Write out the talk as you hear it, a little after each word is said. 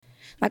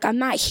Like, I'm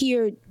not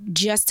here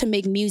just to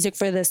make music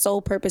for the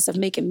sole purpose of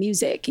making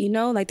music, you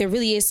know? Like, there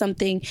really is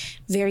something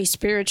very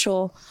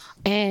spiritual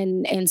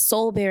and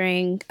soul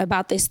bearing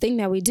about this thing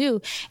that we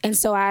do. And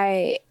so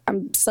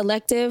I'm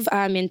selective,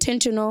 I'm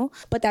intentional,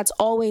 but that's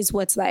always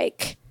what's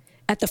like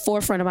at the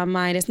forefront of my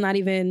mind. It's not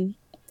even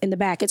in the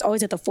back. It's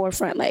always at the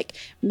forefront. Like,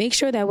 make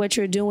sure that what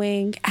you're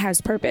doing has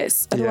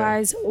purpose.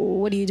 Otherwise,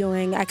 what are you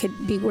doing? I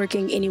could be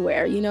working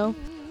anywhere, you know?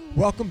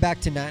 Welcome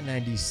back to Not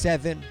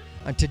 97.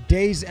 On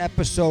today's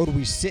episode,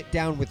 we sit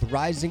down with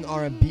rising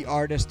R&B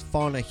artist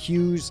Fana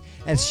Hues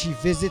as she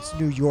visits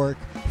New York,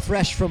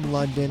 fresh from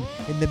London,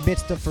 in the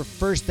midst of her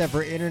first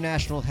ever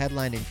international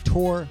headlining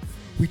tour.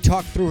 We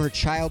talk through her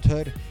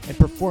childhood and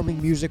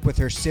performing music with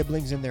her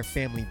siblings and their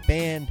family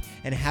band,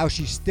 and how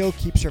she still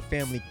keeps her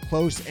family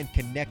close and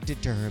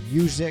connected to her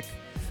music.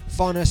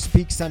 Fana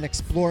speaks on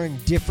exploring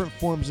different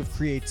forms of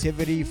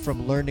creativity,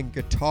 from learning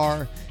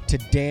guitar to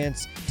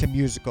dance to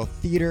musical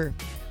theater,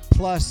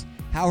 plus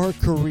how her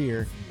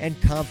career and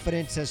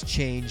confidence has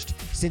changed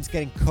since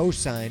getting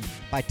co-signed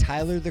by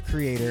Tyler, the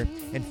Creator,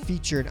 and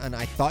featured on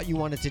I Thought You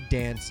Wanted to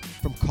Dance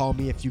from Call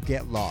Me If You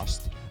Get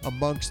Lost,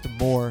 amongst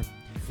more.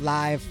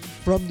 Live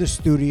from the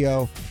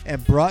studio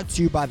and brought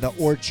to you by The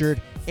Orchard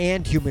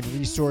and Human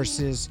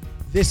Resources.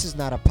 This is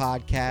not a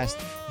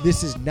podcast.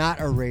 This is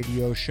not a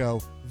radio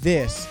show.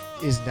 This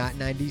is Not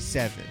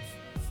 97.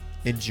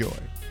 Enjoy.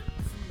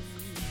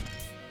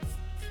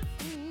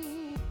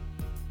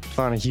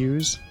 Fana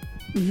Hues.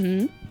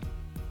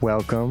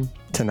 Welcome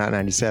to Not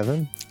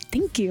 97.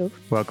 Thank you.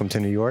 Welcome to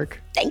New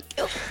York. Thank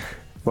you.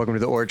 Welcome to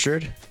the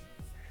Orchard.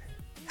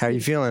 How are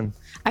you feeling?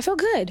 I feel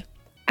good.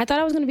 I thought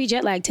I was going to be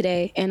jet lagged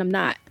today, and I'm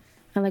not.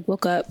 I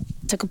woke up,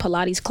 took a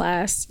Pilates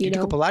class. You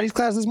know? Took a Pilates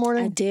class this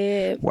morning? I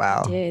did.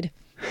 Wow. I did.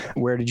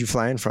 Where did you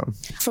fly in from?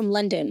 From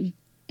London.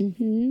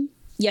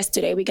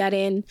 Yesterday we got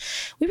in.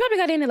 We probably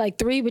got in at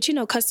 3,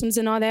 but customs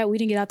and all that. We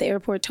didn't get out the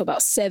airport till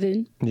about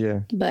 7.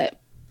 Yeah. But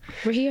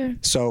we're here.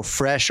 So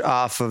fresh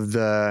off of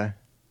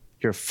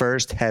your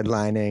first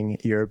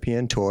headlining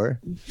European tour,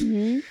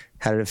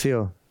 how did it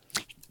feel?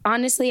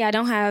 Honestly, I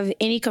don't have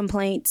any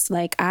complaints.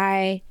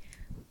 I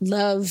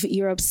love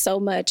Europe so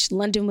much.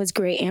 London was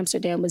great.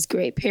 Amsterdam was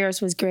great.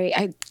 Paris was great.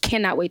 I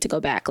cannot wait to go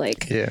back.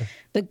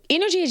 The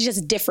energy is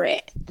just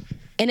different.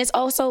 And it's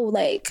also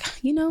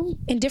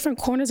in different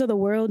corners of the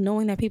world,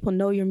 knowing that people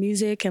know your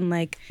music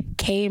and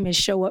came and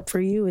show up for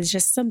you is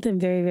just something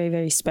very, very,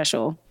 very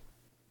special.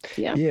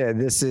 Yeah. Yeah.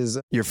 This is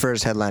your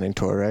first headlining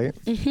tour, right?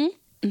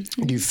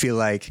 Do you feel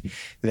like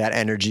that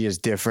energy is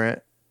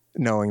different,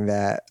 knowing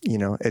that,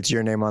 it's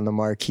your name on the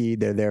marquee,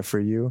 they're there for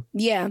you?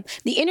 Yeah,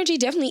 the energy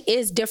definitely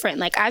is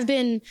different. I've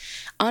been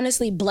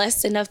honestly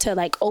blessed enough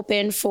to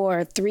open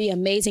for 3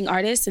 amazing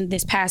artists in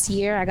this past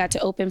year. I got to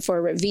open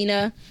for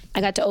Ravina,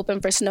 I got to open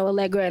for Snow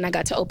Allegra, and I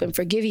got to open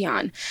for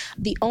Giveon.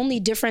 The only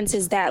difference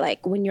is that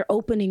when you're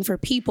opening for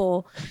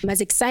people,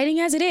 as exciting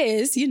as it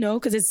is,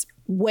 because it's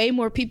way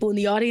more people in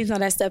the audience and all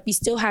that stuff, you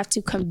still have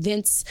to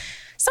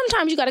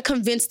sometimes you got to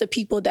convince the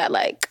people that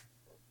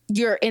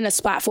you're in a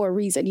spot for a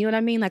reason. You know what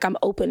I mean? I'm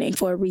opening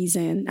for a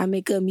reason. I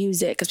make good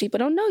music because people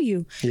don't know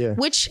you. Yeah.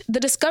 Which the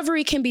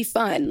discovery can be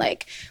fun.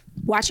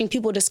 Watching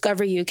people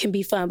discover you can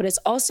be fun, but it's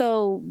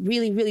also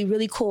really, really,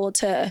 really cool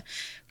to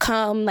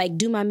come,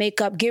 do my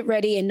makeup, get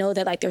ready, and know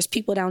that there's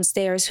people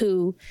downstairs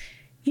who,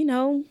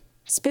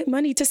 spent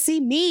money to see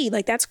me.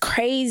 That's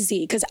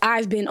crazy because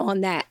I've been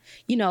on that,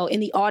 in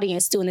the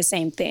audience doing the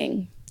same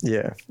thing.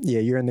 Yeah. Yeah.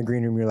 You're in the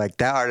green room. You're like,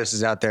 that artist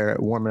is out there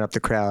warming up the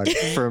crowd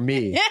for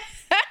me.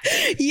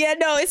 Yeah,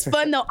 no, it's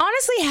fun though.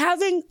 Honestly,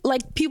 having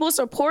people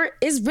support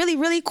is really,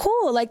 really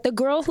cool. The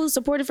girl who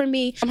supported for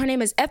me, her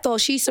name is Ethel.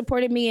 She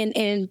supported me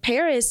in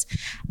Paris.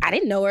 I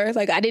didn't know her.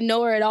 I didn't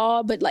know her at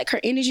all, but her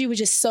energy was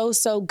just so,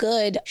 so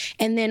good.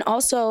 And then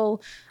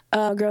also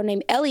a girl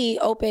named Ellie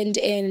opened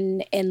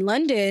in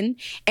London,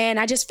 and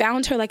I just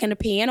found her in a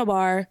piano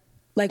bar.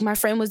 My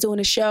friend was doing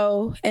a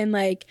show, and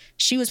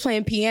she was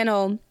playing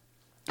piano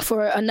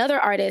for another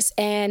artist,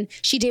 and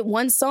she did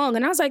one song,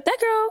 and I was like, that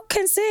girl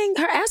can sing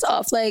her ass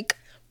off.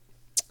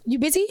 You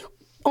busy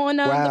on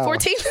the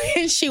 14th?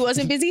 And she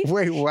wasn't busy.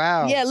 Wait,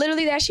 wow. Yeah,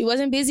 literally that. She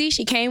wasn't busy.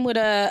 She came with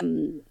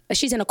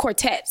she's in a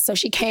quartet, so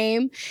she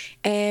came,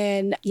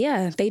 and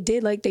yeah, they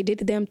did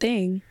the damn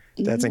thing.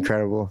 That's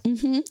incredible.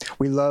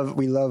 We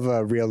love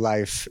a real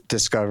life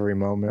discovery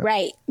moment.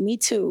 Right. Me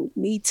too.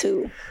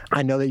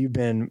 I know that you've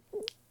been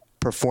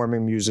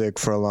performing music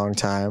for a long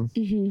time.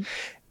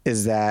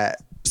 Is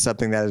that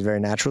something that is very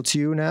natural to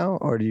you now,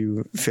 or do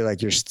you feel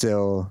like you're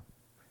still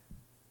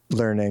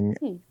learning,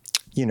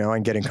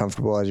 and getting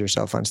comfortable as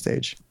yourself on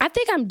stage? I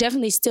think I'm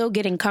definitely still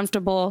getting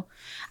comfortable.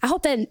 I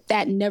hope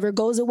that never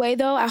goes away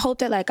though. I hope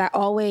that I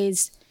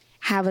always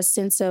have a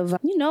sense of, a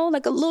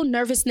little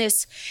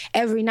nervousness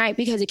every night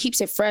because it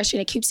keeps it fresh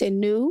and it keeps it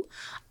new.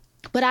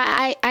 But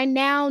I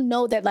now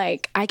know that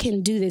I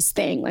can do this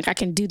thing, I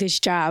can do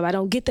this job. I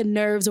don't get the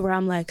nerves where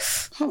I'm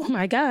oh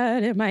my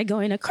God, am I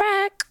going to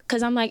crack?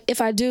 Because I'm if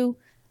I do,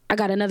 I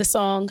got another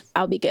song,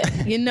 I'll be good.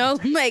 You know,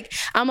 like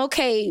I'm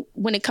okay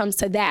when it comes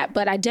to that.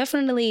 But I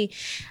definitely,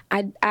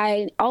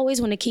 I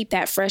always want to keep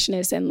that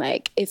freshness and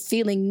like it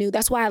feeling new.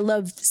 That's why I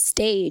love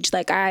stage.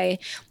 Like I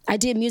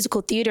did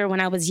musical theater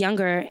when I was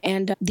younger,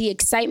 and the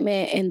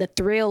excitement and the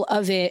thrill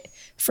of it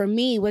for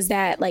me was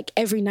that like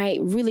every night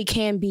really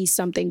can be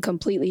something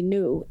completely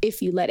new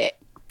if you let it.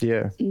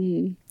 Yeah.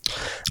 Mm-hmm.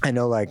 I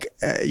know like,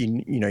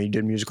 you know, you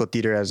did musical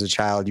theater as a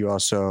child. You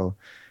also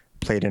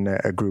played in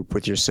a group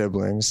with your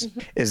siblings. Mm-hmm.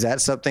 Is that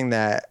something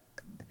that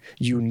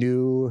you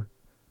knew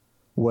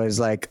was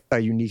like a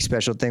unique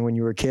special thing when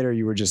you were a kid, or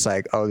you were just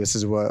like, oh, this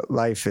is what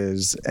life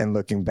is, and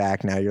looking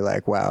back now you're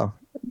like, wow,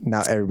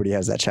 now everybody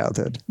has that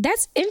childhood?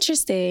 That's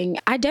interesting.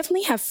 I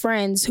definitely have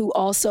friends who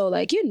also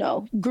like, you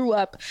know, grew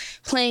up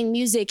playing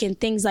music and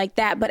things like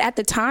that, but at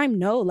the time,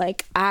 no,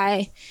 like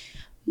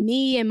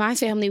me and my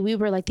family, we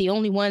were like the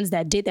only ones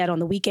that did that on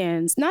the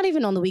weekends. Not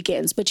even on the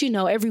weekends, but you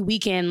know, every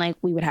weekend, like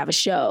we would have a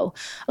show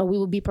or we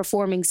would be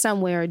performing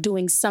somewhere or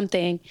doing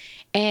something.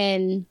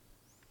 And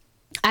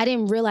I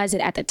didn't realize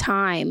it at the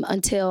time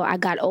until I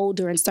got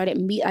older and started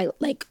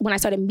when I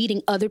started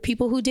meeting other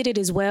people who did it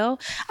as well.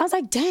 I was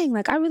like, dang,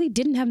 like I really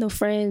didn't have no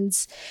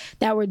friends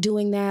that were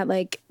doing that.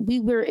 Like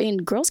we were in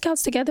Girl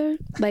Scouts together,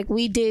 like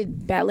we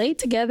did ballet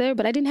together,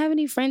 but I didn't have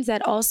any friends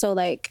that also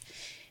like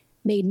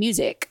made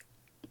music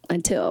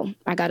until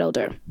I got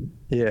older.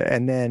 Yeah.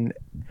 And then,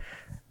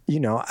 you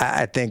know,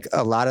 I think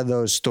a lot of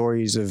those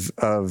stories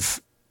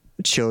of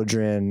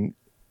children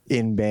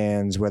in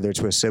bands, whether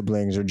it's with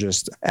siblings or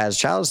just as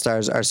child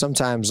stars, are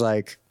sometimes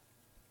like,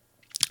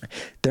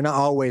 they're not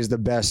always the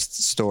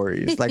best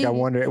stories. Like, I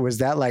wonder, was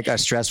that like a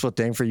stressful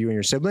thing for you and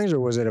your siblings, or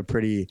was it a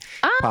pretty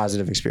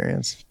positive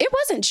experience? It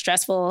wasn't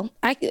stressful.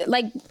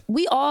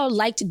 We all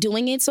liked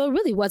doing it, so it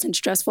really wasn't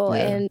stressful.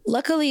 Yeah. And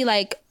luckily,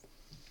 like,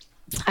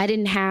 my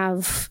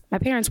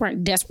parents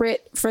weren't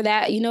desperate for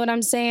that. You know what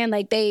I'm saying?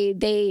 Like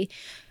they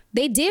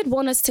did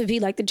want us to be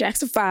like the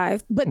Jackson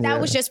 5, but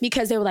that was just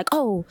because they were like,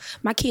 oh,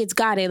 my kids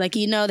got it. Like,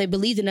 you know, they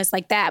believed in us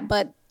like that.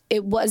 But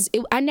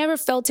I never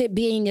felt it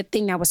being a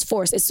thing that was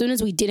forced. As soon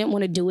as we didn't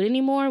want to do it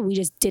anymore, we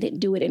just didn't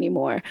do it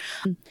anymore.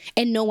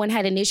 And no one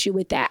had an issue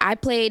with that. I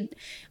played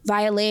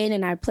violin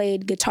and I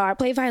played guitar. I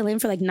played violin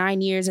for like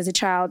 9 years as a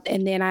child.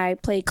 And then I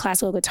played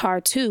classical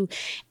guitar too.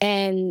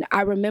 And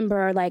I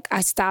remember like I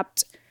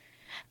stopped.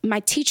 My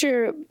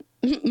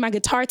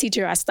guitar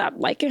teacher, I stopped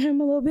liking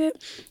him a little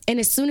bit. And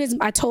as soon as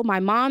I told my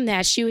mom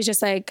that, she was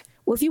just like,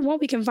 well, if you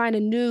want, we can find a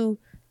new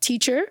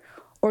teacher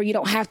or you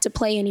don't have to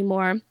play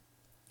anymore.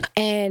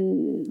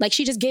 And like,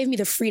 she just gave me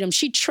the freedom.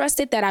 She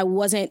trusted that I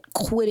wasn't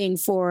quitting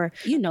for,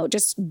 you know,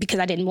 just because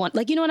I didn't want,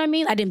 like, you know what I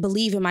mean? I didn't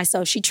believe in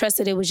myself. She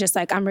trusted it was just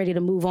like, I'm ready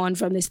to move on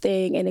from this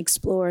thing and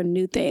explore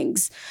new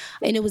things.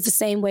 And it was the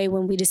same way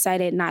when we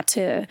decided not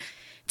to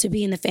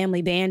be in the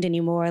family band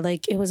anymore.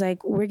 Like, it was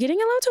like, we're getting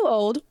a little too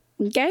old.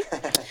 Okay.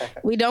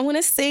 We don't want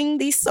to sing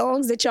these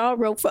songs that y'all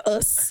wrote for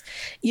us,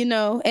 you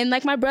know? And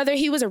like my brother,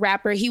 he was a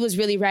rapper. He was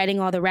really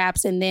writing all the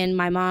raps. And then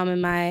my mom and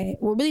my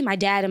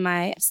dad and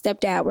my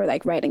stepdad were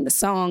like writing the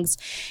songs.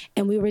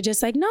 And we were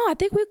just like, no, I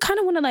think we kind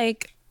of want to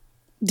like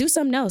do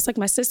something else. Like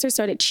my sister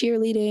started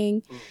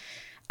cheerleading.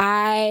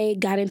 I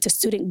got into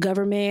student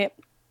government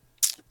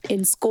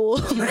in school.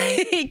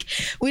 Like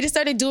we just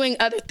started doing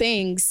other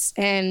things.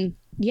 And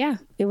yeah,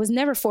 it was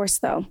never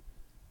forced though.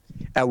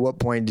 At what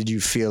point did you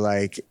feel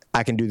like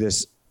I can do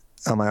this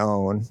on my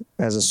own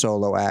as a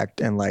solo act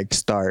and like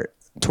start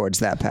towards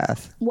that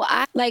path? Well,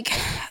 I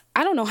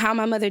don't know how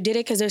my mother did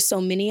it because there's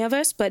so many of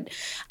us, but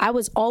I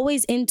was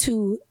always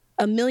into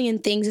a million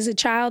things as a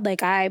child.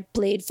 Like I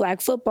played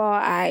flag football,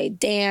 I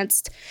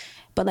danced,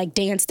 but like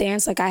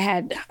dance. Like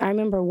I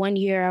remember one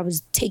year I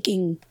was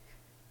taking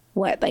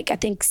I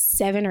think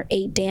 7 or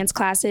 8 dance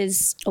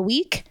classes a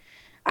week.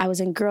 I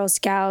was in Girl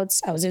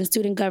Scouts. I was in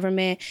student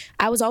government.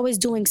 I was always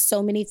doing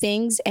so many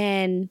things,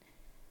 and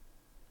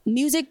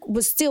music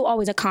was still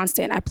always a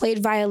constant. I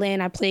played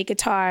violin, I played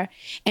guitar,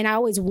 and I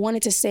always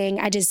wanted to sing.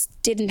 I just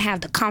didn't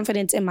have the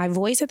confidence in my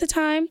voice at the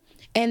time.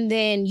 And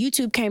then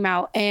YouTube came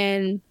out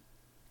and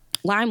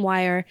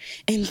LimeWire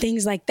and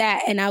things like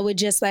that. And I would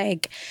just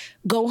like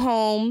go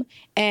home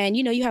and,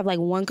 you know, you have like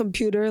one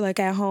computer like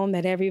at home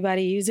that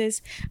everybody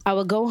uses. I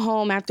would go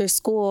home after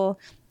school,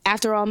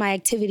 after all my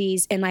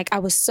activities, and like I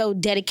was so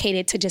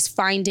dedicated to just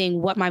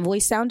finding what my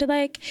voice sounded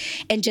like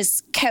and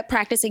just kept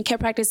practicing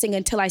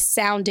until I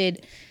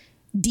sounded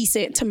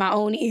decent to my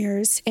own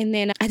ears. And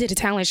then I did a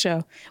talent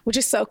show, which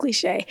is so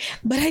cliche,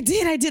 but I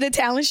did a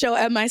talent show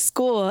at my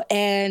school,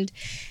 and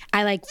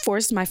I like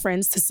forced my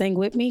friends to sing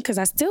with me because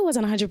I still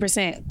wasn't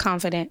 100%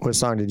 confident. What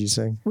song did you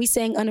sing? We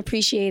sang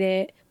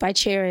Unappreciated by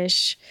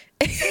Cherish.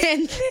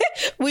 And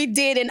we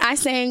did, and I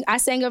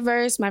sang a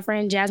verse, my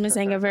friend Jasmine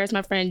sang a verse,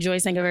 my friend Joy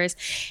sang a verse.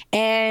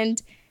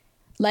 And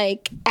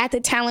like at the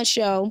talent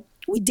show,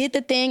 we did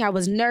the thing. I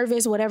was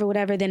nervous,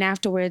 whatever. Then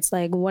afterwards,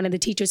 like one of the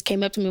teachers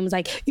came up to me and was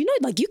like, you know,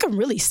 like you can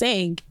really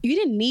sing. You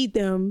didn't need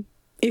them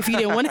if you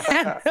didn't want to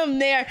have them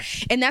there.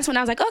 And that's when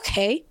I was like,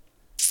 okay,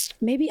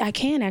 maybe I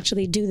can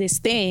actually do this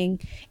thing.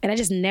 And I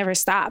just never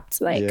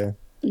stopped,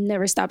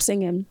 never stopped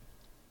singing.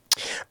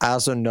 I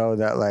also know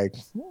that like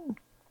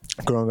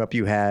growing up,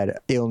 you had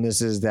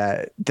illnesses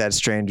that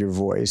strained your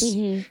voice.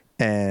 Mm-hmm.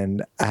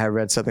 And I had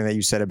read something that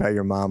you said about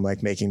your mom,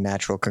 like making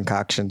natural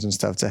concoctions and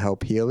stuff to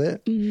help heal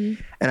it.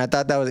 Mm-hmm. And I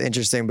thought that was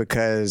interesting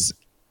because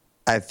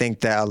I think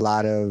that a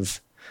lot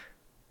of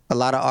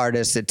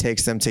artists, it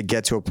takes them to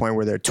get to a point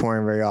where they're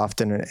touring very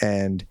often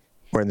and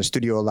or in the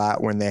studio a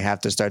lot when they have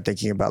to start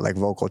thinking about like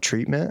vocal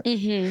treatment.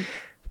 Mm-hmm.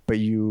 But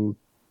you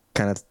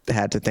kind of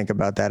had to think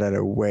about that at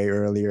a way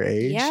earlier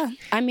age. Yeah.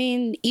 I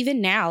mean,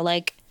 even now,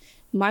 like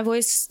my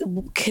voice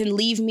can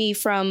leave me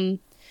from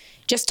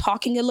just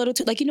talking a little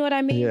too, like, you know what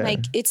I mean? Yeah.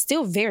 Like it's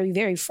still very,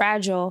 very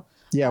fragile.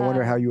 Yeah. I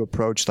wonder how you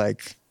approach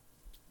like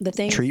The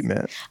thing.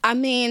 treatment. I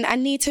mean, I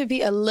need to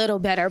be a little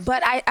better,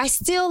 but I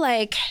still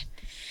like,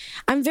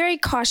 I'm very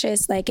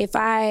cautious. Like if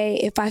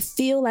I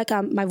feel like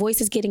my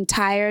voice is getting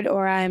tired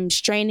or I'm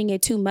straining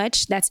it too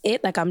much, that's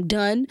it. Like I'm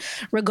done,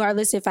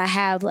 regardless if I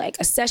have like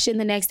a session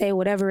the next day,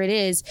 whatever it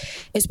is,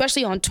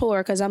 especially on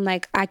tour. Cause I'm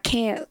like, I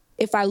can't,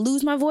 if I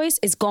lose my voice,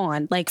 it's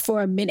gone like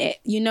for a minute,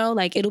 you know,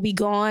 like it'll be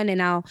gone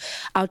and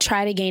I'll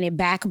try to gain it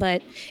back,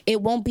 but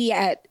it won't be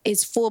at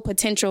its full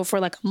potential for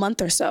like a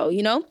month or so,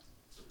 you know?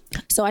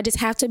 So I just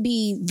have to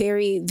be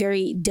very,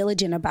 very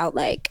diligent about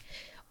like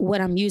what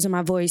I'm using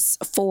my voice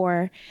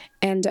for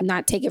and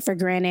not take it for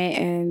granted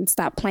and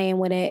stop playing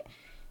with it.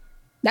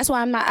 That's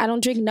why I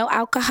don't drink no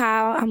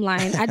alcohol. I'm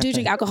lying. I do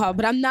drink alcohol,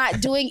 but I'm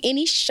not doing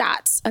any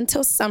shots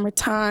until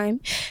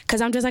summertime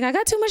because I'm just like, I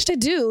got too much to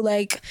do.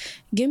 Like,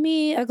 give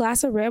me a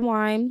glass of red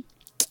wine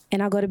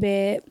and I'll go to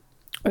bed,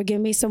 or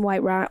give me some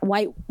white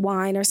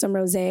wine or some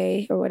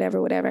rosé or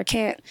whatever. I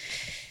can't.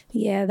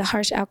 Yeah, the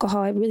harsh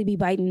alcohol, it really be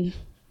biting.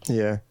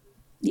 Yeah.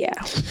 Yeah.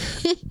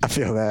 I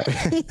feel that.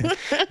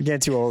 I'm getting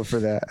too old for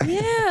that.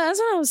 Yeah, that's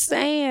what I'm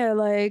saying.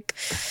 Like,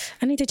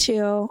 I need to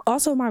chill.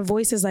 Also, my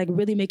voice is like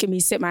really making me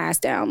sit my ass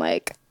down.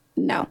 Like,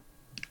 no,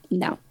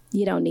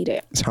 you don't need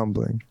it. It's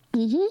humbling.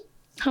 Mm-hmm.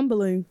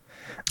 Humbling.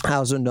 I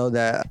also know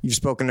that you've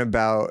spoken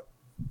about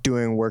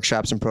doing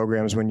workshops and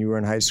programs when you were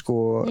in high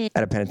school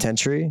at a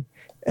penitentiary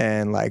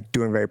and like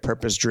doing very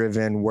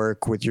purpose-driven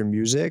work with your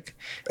music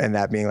and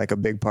that being like a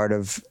big part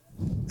of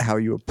how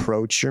you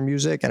approach your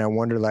music. And I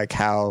wonder like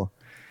how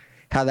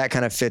that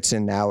kind of fits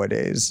in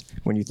nowadays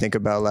when you think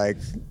about like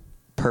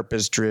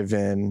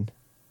purpose-driven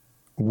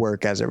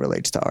work as it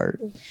relates to art.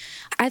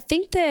 I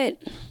think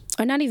that,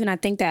 or not even I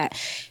think that,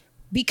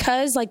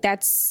 because like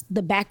that's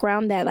the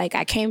background that like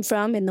I came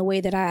from and the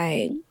way that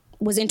I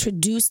was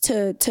introduced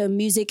to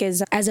music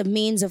as a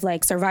means of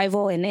like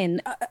survival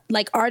and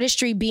like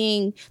artistry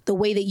being the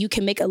way that you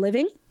can make a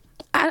living.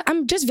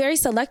 I'm just very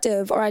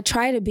selective, or I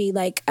try to be.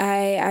 Like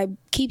I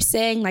keep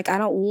saying like I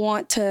don't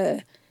want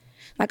to,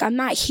 like I'm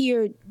not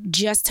here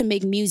just to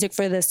make music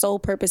for the sole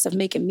purpose of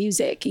making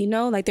music, you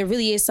know? Like there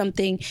really is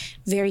something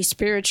very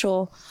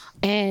spiritual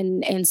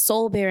and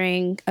soul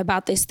bearing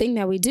about this thing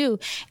that we do.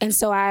 And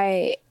so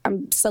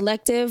I'm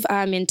selective,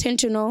 I'm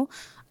intentional,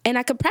 and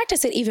I could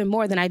practice it even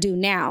more than I do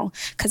now.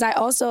 Cause I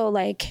also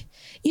like,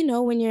 you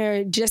know, when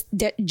you're just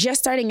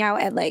starting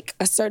out at like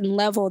a certain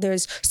level,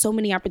 there's so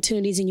many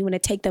opportunities and you want to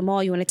take them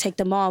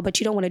all,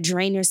 but you don't want to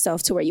drain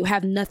yourself to where you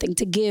have nothing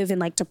to give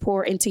and like to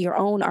pour into your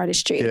own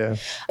artistry. Yeah.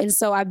 And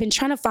so I've been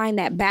trying to find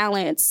that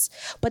balance,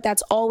 but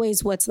that's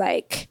always what's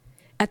like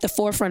at the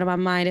forefront of my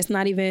mind. It's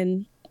not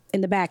even in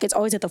the back. It's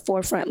always at the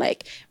forefront.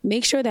 Like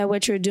make sure that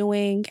what you're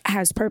doing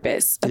has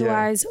purpose.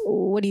 Otherwise,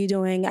 what are you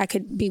doing? I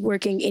could be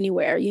working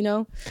anywhere, you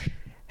know?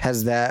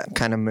 Has that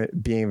kind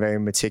of being very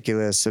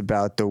meticulous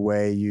about the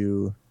way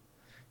you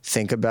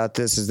think about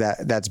this,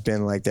 that's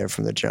been like there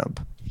from the jump?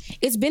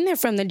 It's been there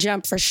from the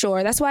jump for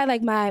sure. That's why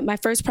like my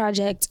first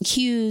project,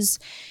 Hues,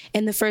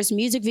 and the first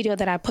music video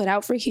that I put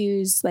out for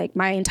Hues, like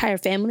my entire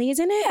family is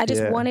in it. I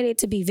just wanted it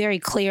to be very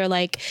clear,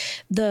 like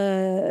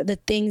the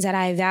things that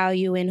I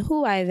value and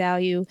who I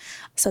value,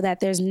 so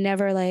that there's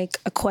never like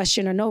a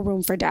question or no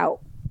room for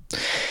doubt.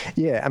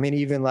 Yeah, I mean,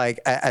 even like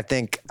I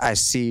think I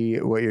see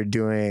what you're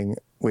doing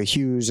with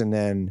Hues and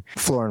then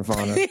Flora and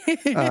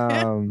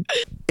Fana.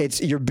 It's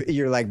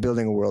you're like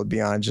building a world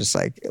beyond just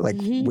like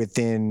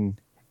within.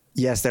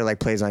 Yes, they're like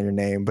plays on your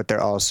name, but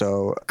they're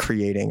also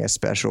creating a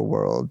special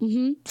world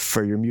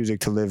for your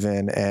music to live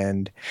in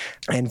and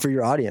for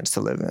your audience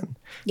to live in.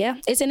 Yeah,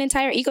 it's an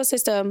entire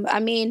ecosystem. I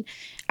mean,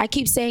 I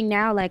keep saying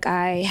now, like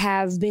I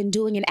have been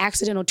doing an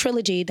accidental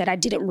trilogy that I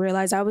didn't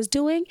realize I was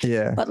doing.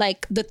 Yeah. But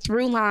like the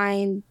through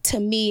line to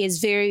me is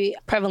very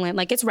prevalent.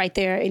 Like it's right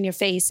there in your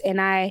face.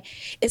 And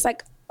it's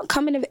like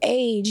coming of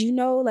age, you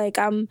know, like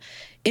I'm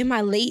in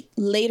my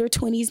later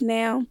 20s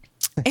now.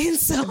 And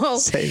so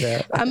Say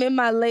that. I'm in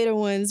my later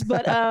ones,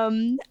 but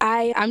I'm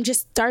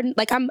just starting,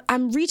 like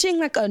I'm reaching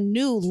like a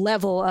new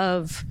level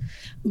of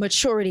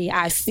maturity.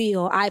 I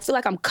feel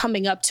like I'm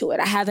coming up to it.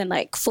 I haven't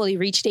like fully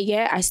reached it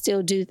yet. I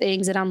still do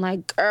things that I'm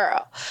like,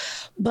 girl,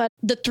 but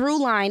the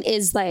through line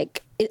is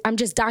like, I'm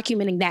just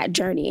documenting that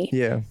journey.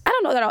 Yeah. I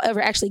don't know that I'll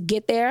ever actually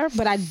get there,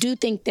 but I do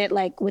think that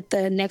like with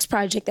the next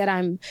project that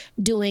I'm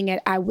doing,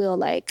 I will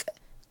like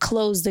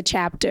close the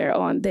chapter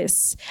on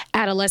this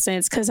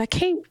adolescence, because I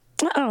can't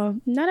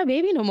not a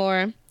baby no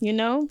more, you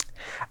know?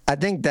 I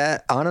think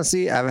that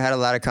honestly, I've had a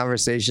lot of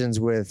conversations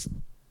with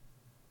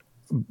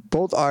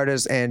both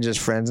artists and just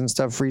friends and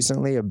stuff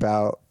recently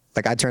about,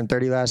 like, I turned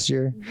 30 last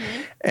year,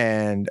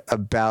 and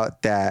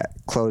about that,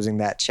 closing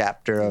that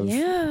chapter of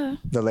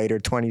the later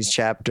 20s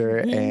chapter,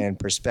 and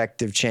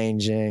perspective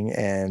changing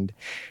and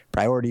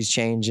priorities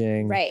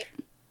changing. Right.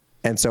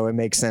 And so it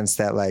makes sense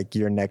that, like,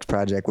 your next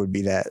project would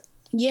be that.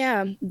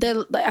 Yeah,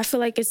 I feel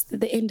like it's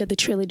the end of the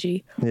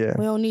trilogy. Yeah.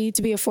 We don't need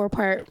to be a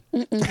 4-part.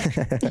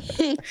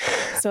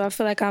 So I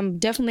feel like I'm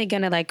definitely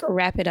gonna like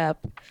wrap it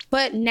up.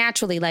 But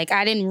naturally, like,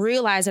 I didn't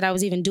realize that I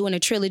was even doing a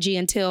trilogy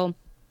until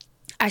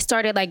I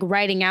started like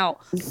writing out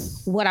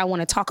what I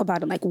want to talk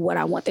about and like what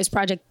I want this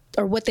project,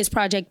 or what this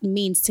project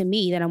means to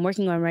me that I'm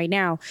working on right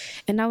now.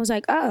 And I was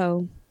like,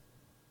 oh,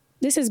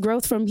 this is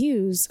growth from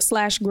Hues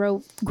 /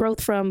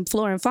 growth from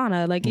Flora and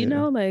Fana. Like, you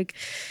know, like,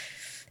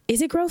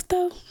 is it growth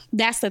though?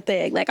 That's the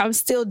thing. Like, I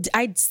still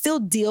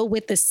deal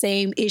with the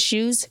same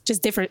issues,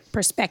 just different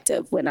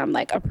perspective when I'm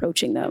like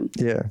approaching them.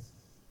 Yeah.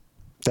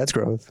 That's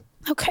growth.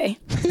 Okay.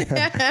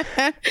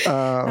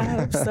 I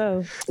hope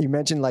so. You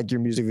mentioned like your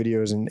music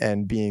videos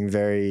and being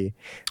very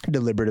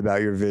deliberate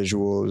about your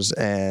visuals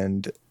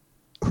and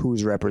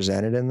who's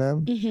represented in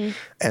them.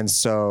 And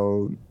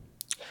so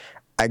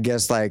I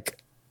guess like,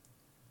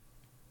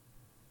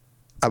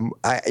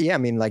 I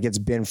mean, like, it's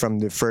been from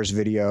the first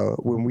video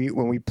when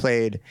we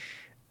played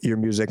your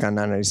music on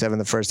 997,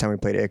 the first time we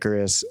played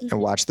Icarus and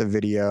watched the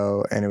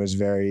video, and it was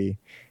very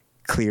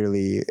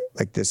clearly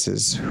like, this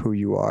is who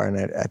you are.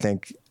 And I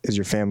think, is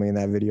your family in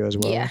that video as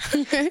well? Yeah.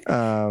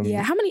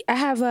 Yeah. How many? I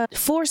have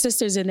 4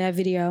 sisters in that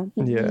video.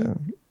 Yeah.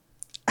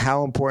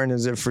 How important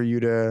is it for you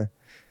to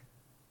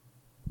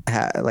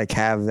have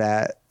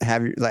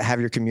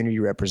your community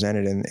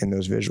represented in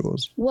those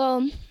visuals?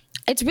 Well,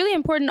 it's really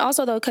important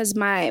also though, because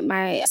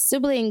my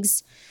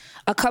siblings,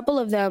 a couple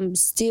of them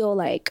still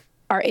like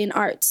are in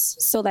arts.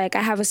 So like,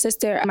 I have a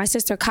sister, my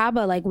sister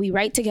Kaba, like, we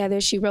write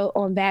together. She wrote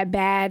on Bad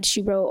Bad.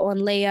 She wrote on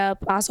Layup.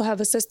 I also have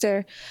a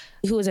sister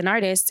who is an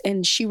artist,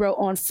 and she wrote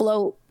on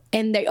Float.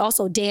 And they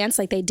also dance,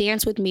 like, they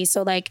dance with me.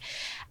 So like,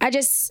 I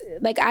just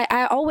like,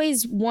 I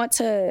always want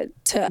to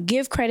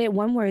give credit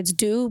when where it's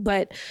due,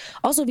 but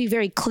also be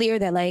very clear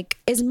that like,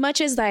 as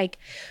much as like,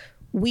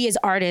 we as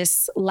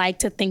artists like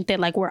to think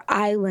that like we're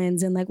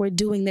islands and like we're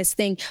doing this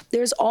thing,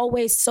 there's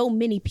always so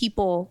many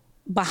people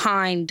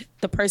behind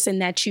the person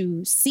that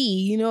you see,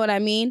 you know what I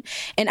mean?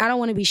 And I don't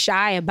want to be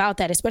shy about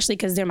that, especially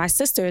because they're my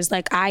sisters.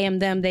 Like, I am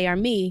them, they are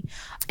me,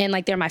 and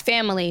like, they're my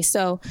family.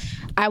 So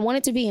I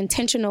wanted to be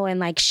intentional in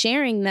like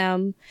sharing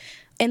them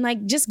and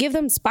like just give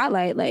them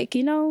spotlight. Like,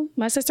 you know,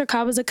 my sister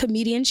Kaba's a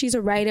comedian, she's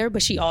a writer,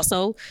 but she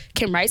also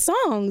can write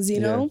songs,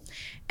 you know?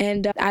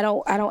 And I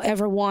don't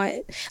ever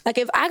want, like,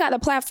 if I got a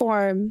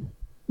platform,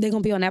 they're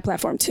gonna be on that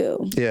platform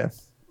too. Yeah.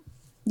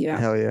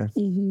 Hell yeah.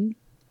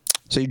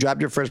 So you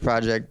dropped your first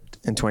project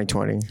in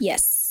 2020.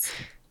 Yes.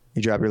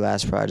 You dropped your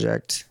last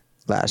project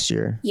last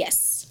year.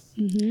 Yes.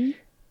 And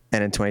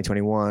in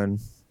 2021,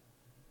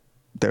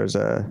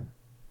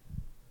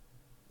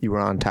 you were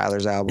on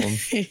Tyler's album.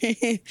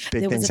 Big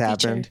things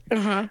happened.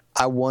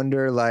 I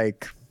wonder,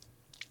 like,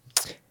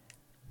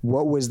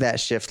 what was that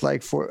shift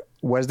like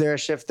was there a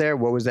shift there?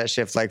 What was that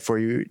shift like for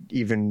you,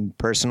 even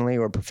personally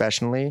or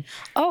professionally?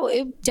 Oh,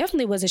 it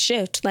definitely was a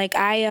shift. Like,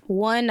 I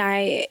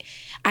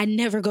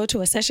never go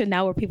to a session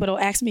now where people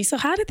don't ask me, so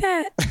how did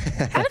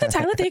the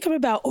Tyler thing come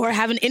about? Or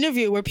have an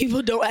interview where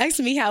people don't ask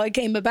me how it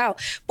came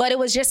about. But it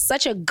was just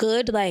such a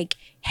good, like,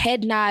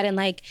 head nod and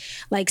like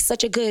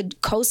such a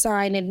good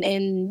cosign,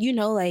 and you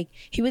know, like,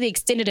 he really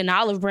extended an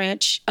olive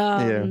branch.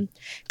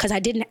 Cause I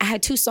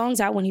had 2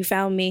 songs out when he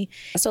found me.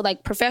 So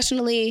like,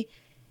 professionally,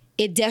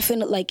 it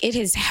definitely, like, it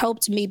has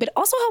helped me, but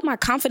also helped my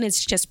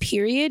confidence, just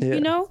period, you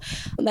know?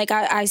 Like,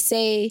 I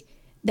say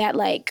that,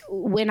 like,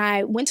 when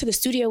I went to the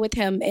studio with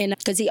him, and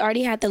because he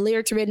already had the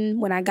lyrics written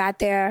when I got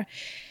there,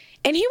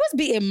 and he was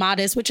being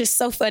modest, which is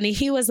so funny.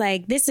 He was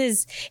like, this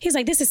is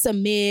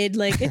some mid,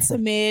 like, it's a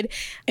mid,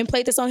 and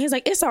played the song. He was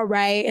like, it's all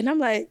right. And I'm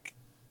like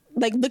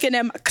looking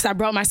at, because I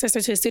brought my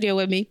sister to the studio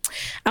with me.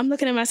 I'm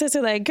looking at my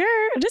sister like, girl,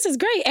 this is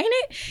great, ain't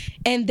it?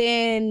 And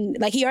then,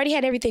 like, he already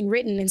had everything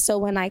written. And so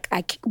when I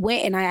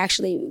went and I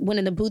actually went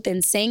in the booth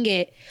and sang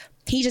it,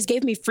 he just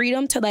gave me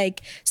freedom to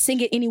like sing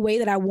it any way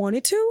that I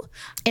wanted to.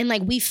 And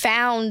like, we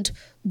found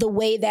the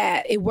way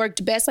that it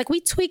worked best. Like, we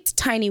tweaked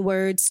tiny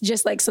words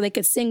just like so they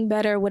could sing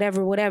better,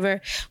 whatever.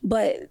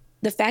 But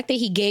the fact that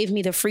he gave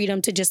me the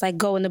freedom to just like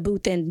go in the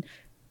booth and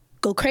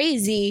go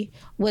crazy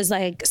was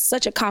like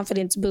such a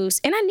confidence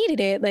boost. And I needed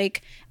it.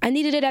 Like, I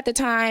needed it at the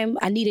time.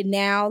 I need it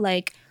now.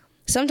 Like,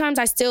 sometimes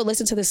I still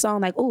listen to the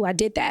song like, oh, I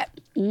did that.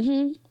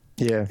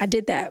 Yeah. I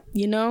did that,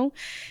 you know?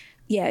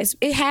 Yeah,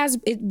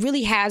 it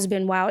really has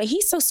been wild. And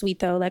he's so sweet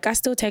though. Like, I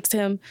still text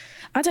him.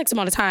 I text him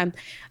all the time.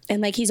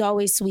 And like, he's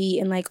always sweet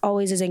and like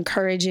always is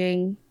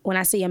encouraging when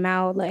I see him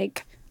out.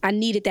 Like, I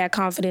needed that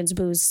confidence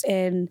boost,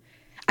 and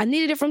I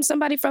needed it from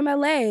somebody from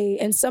LA,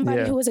 and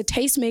somebody who is a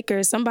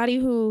tastemaker, somebody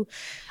who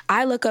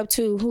I look up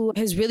to, who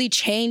has really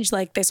changed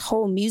like this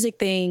whole music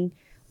thing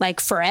like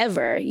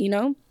forever, you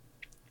know?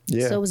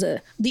 Yeah. So it was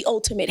the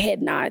ultimate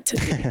head nod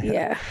to me.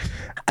 Yeah.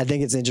 I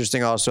think it's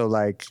interesting also,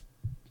 like,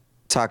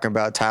 talking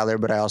about Tyler,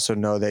 but I also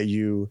know that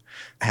you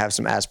have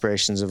some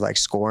aspirations of like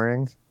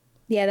scoring.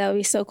 Yeah, that would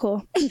be so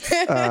cool.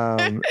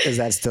 Is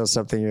that still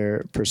something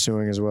you're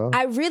pursuing as well?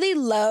 I really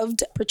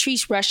loved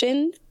Patrice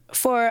Rushen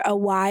for a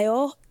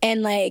while.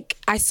 And like,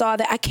 I saw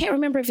that, I can't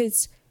remember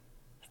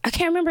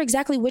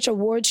exactly which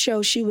award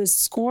show she was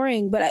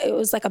scoring, but it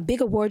was like a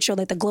big award show,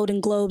 like the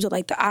Golden Globes or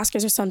like the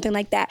Oscars or something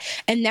like that.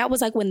 And that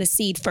was like when the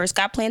seed first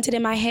got planted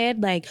in my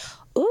head, like,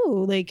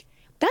 ooh, like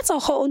that's a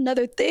whole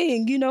nother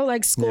thing, you know,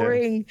 like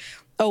scoring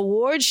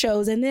award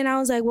shows. And then I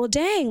was like, well,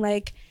 dang,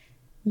 like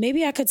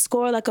maybe I could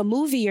score like a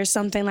movie or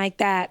something like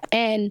that.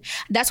 And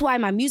that's why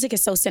my music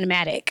is so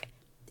cinematic.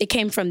 It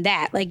came from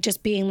that, like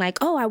just being like,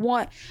 oh, I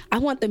want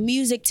the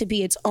music to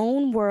be its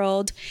own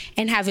world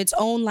and have its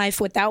own life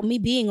without me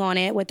being on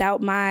it,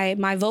 without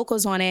my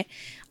vocals on it.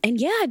 And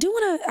yeah,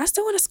 I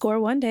still want to score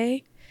one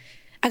day.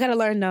 I got to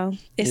learn though.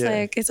 It's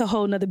like, it's a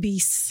whole nother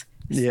beast.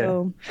 Yeah.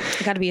 So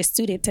I got to be a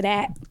student to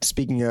that.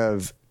 Speaking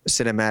of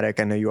cinematic,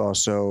 I know you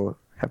also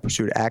have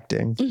pursued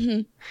acting.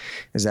 Mm-hmm.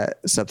 Is that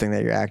something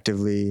that you're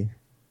actively?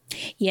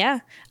 Yeah,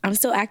 I'm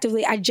still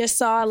actively. I just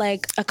saw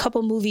like a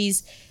couple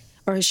movies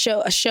or a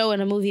show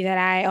and a movie that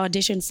I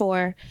auditioned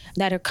for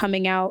that are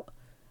coming out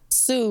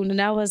soon.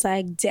 And I was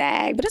like,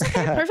 dang, but it's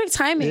okay, perfect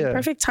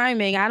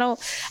timing. I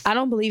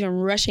don't believe in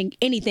rushing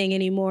anything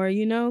anymore,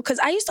 you know? Cause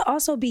I used to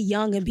also be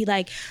young and be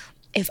like,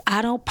 if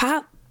I don't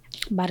pop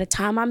by the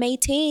time I'm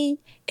 18,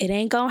 it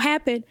ain't gonna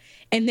happen.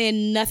 And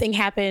then nothing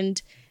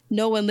happened.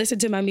 No one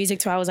listened to my music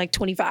till I was like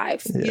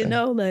 25, you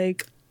know?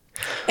 Like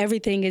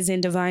everything is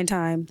in divine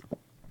time.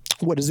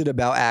 What is it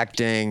about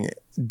acting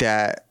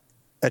that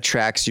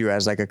attracts you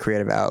as like a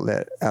creative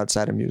outlet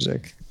outside of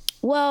music?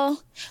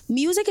 Well,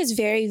 music is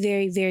very,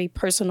 very, very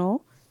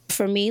personal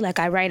for me. Like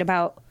I write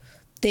about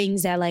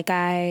things that like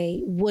I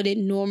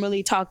wouldn't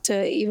normally talk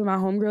to even my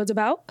homegirls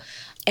about.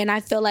 And I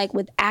feel like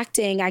with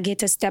acting, I get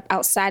to step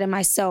outside of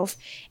myself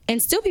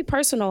and still be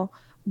personal,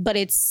 but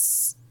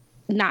it's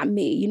not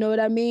me. You know what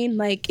I mean?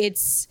 Like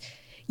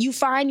you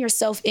find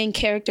yourself in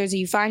characters, or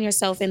you find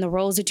yourself in the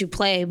roles that you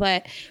play,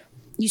 but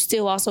you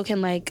still also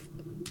can like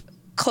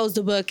close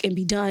the book and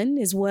be done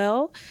as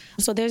well.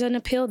 So there's an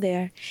appeal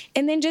there.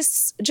 And then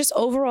just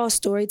overall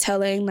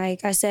storytelling.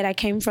 Like I said, I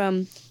came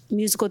from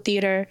musical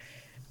theater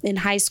in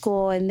high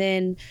school. And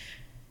then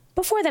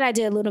before that, I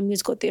did a little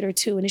musical theater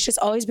too. And it's just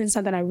always been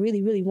something I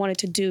really, really wanted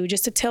to do,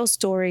 just to tell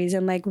stories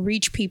and like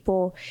reach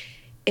people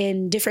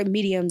in different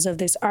mediums of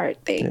this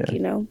art thing, you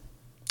know?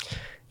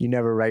 You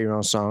never write your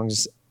own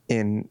songs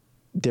in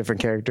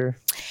different character?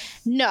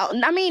 No,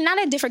 I mean,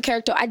 not a different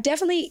character. I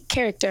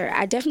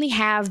definitely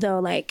have though,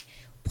 like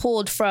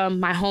pulled from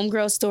my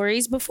homegirl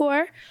stories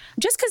before,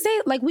 just because they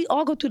like, we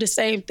all go through the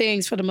same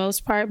things for the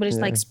most part, but it's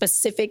like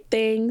specific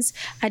things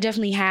I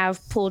definitely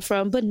have pulled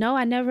from. But no,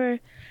 I never.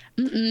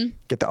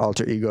 Get the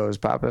alter egos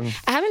popping.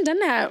 I haven't done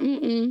that.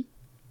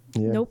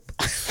 Yeah. Nope.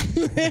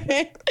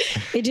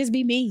 It just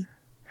be me.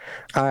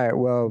 All right.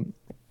 Well,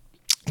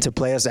 to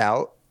play us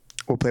out,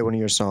 we'll play one of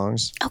your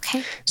songs.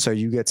 Okay. So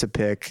you get to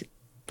pick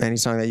any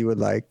song that you would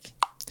like.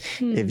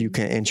 If you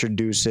can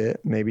introduce it,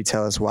 maybe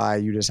tell us why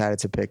you decided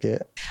to pick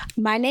it.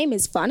 My name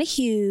is Fana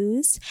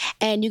Hues,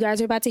 and you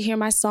guys are about to hear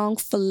my song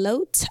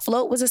Float.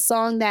 Float was a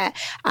song that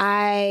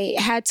I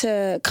had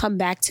to come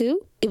back to.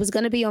 It was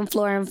going to be on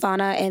Flora and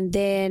Fana, and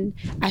then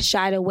I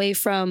shied away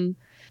from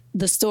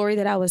the story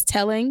that I was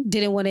telling,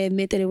 didn't want to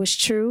admit that it was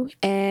true,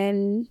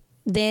 and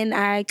then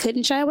I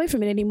couldn't shy away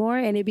from it anymore,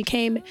 and it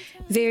became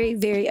very,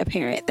 very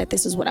apparent that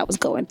this is what I was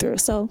going through.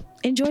 So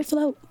enjoy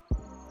Float.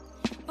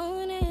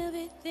 On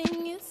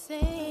everything you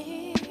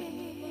say,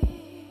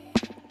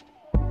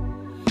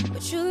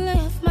 but you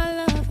left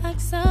my love like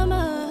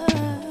summer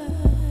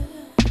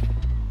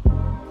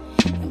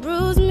and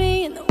bruised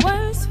me in the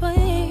worst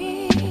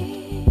way.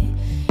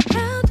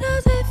 How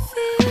does it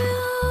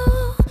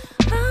feel?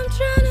 I'm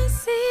trying to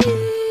see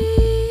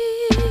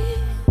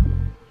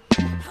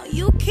how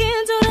you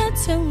can do that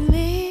to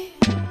me.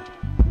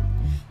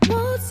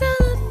 Won't tell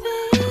a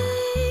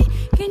thing.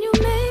 Can you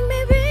make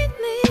me believe?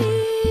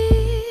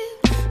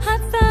 I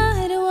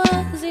thought it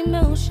was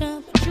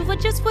emotion, but you were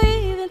just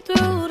weaving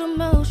through the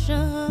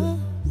motions.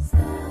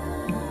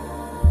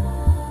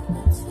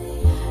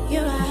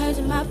 You're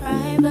hurting my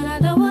pride, but I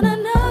don't wanna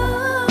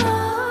know.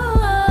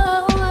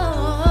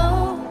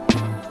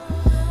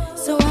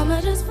 So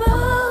I'ma just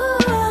fall.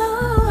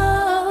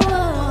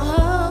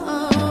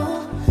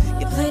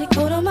 You played it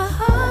cold on my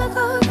heart,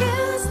 go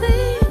against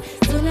sleep.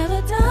 So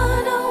never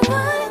done, don't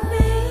want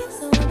me.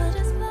 So I'ma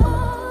just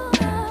fall.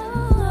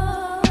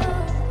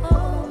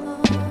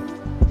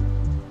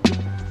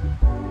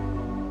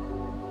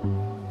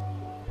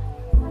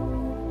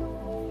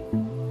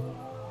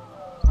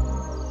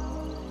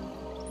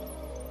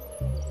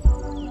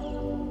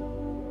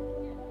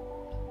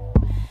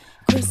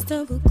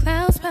 Crystal blue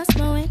clouds past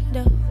my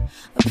window,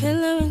 a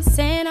pillar and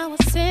saying I was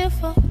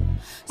sinful.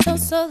 So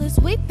soulless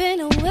weeping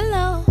a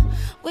willow.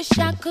 Wish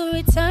I could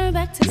return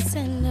back to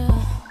sender.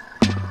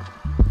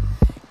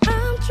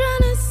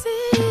 trying to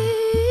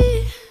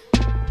see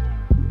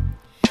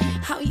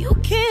how you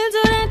can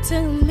do that to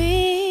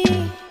me.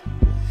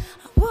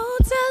 I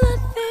won't tell a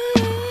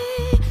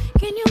thing.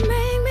 Can you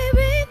make me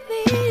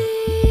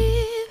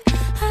believe?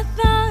 I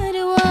thought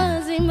it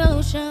was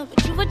emotion, but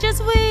you were just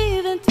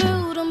weaving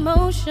through the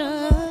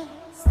motion.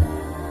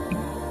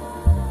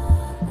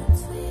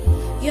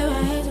 You're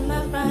right and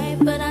my right,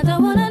 but I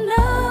don't wanna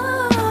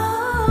know.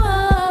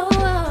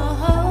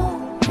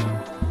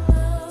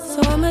 So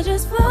I'ma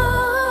just fall.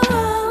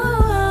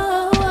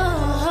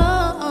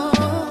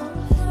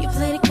 You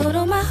played it cold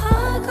on my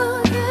heart,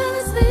 cold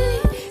carelessly.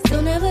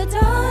 Still never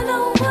dawned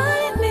on what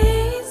it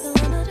means. So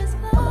I'ma just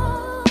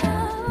fall.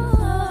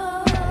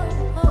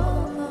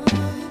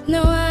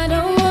 No, I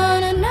don't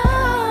wanna know.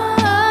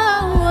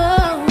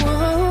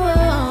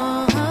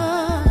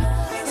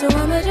 So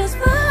I'ma just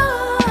fall.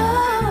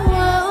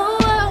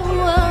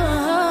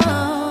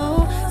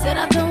 Said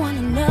I don't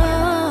wanna know.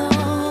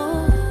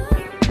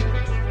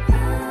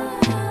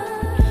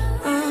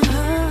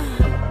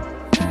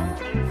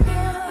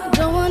 I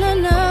don't wanna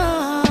know.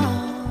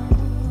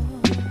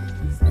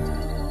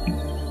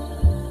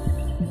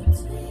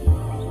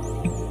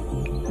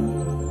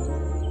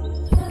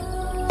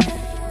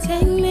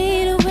 Take me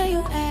to where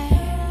you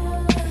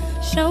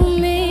at. Show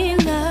me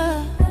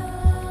love.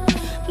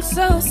 I'm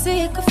so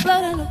sick of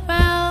floating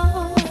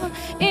around,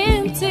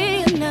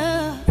 empty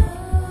enough.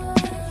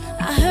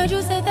 I heard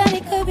you say that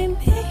it could be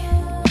me.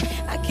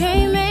 I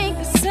came